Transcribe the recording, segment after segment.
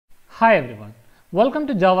Hi everyone, welcome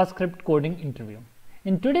to JavaScript coding interview.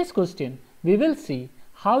 In today's question, we will see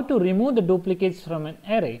how to remove the duplicates from an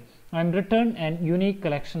array and return an unique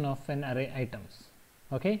collection of an array items.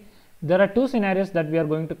 Okay, there are two scenarios that we are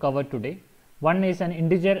going to cover today. One is an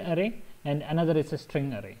integer array and another is a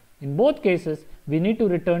string array. In both cases, we need to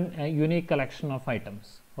return a unique collection of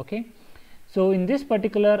items. Okay, so in this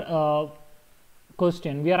particular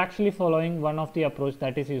question, we are actually following one of the approach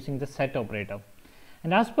that is using the set operator.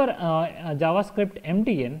 And as per JavaScript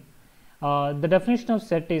MTN, the definition of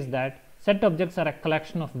set is that set objects are a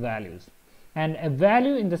collection of values, and a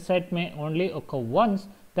value in the set may only occur once,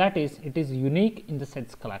 that is, it is unique in the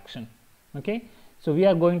sets collection. Okay, so we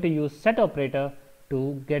are going to use set operator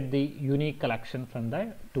to get the unique collection from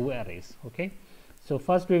the two arrays. Okay, so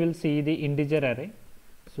first we will see the integer array.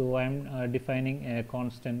 So I am defining a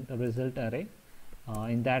constant result array.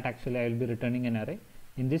 In that actually I will be returning an array.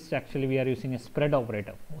 In this actually we are using a spread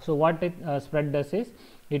operator. So what spread does is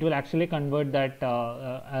it will actually convert that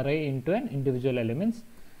array into an individual elements.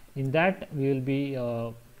 In that we will be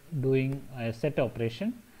doing a set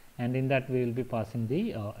operation, and in that we will be passing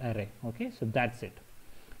the array. Okay, so that's it.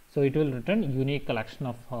 So it will return unique collection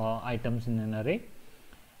of items in an array,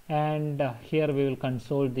 and here we will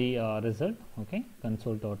console the result. Okay,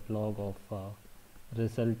 console.log of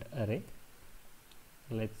result array.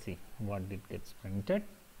 Let's see what it gets printed.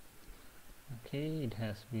 Okay, it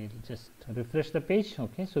has, we'll just refresh the page.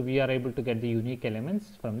 Okay, so we are able to get the unique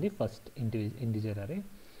elements from the first integer array.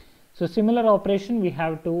 So similar operation we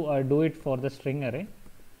have to do it for the string array.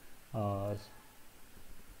 So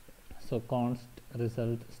const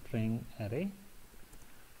result string array.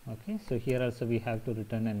 Okay, so here also we have to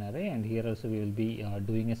return an array, and here also we will be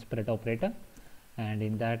doing a spread operator, and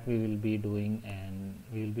in that we will be doing, and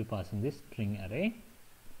we will be passing this string array.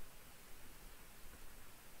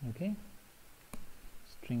 Okay,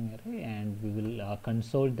 string array, and we will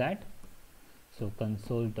console that. So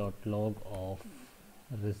console.log of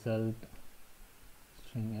result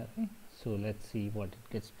string array. So let's see what it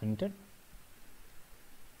gets printed.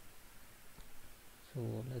 So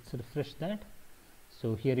let's refresh that.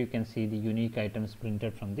 So here you can see the unique items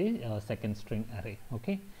printed from the second string array.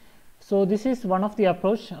 Okay, so this is one of the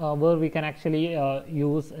approach where we can actually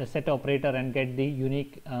use a set operator and get the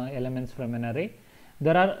unique elements from an array.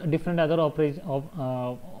 There are different other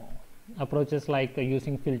approaches like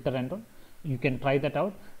using filter and all. You can try that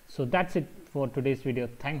out. So that's it for today's video.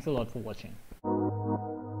 Thanks a lot for watching.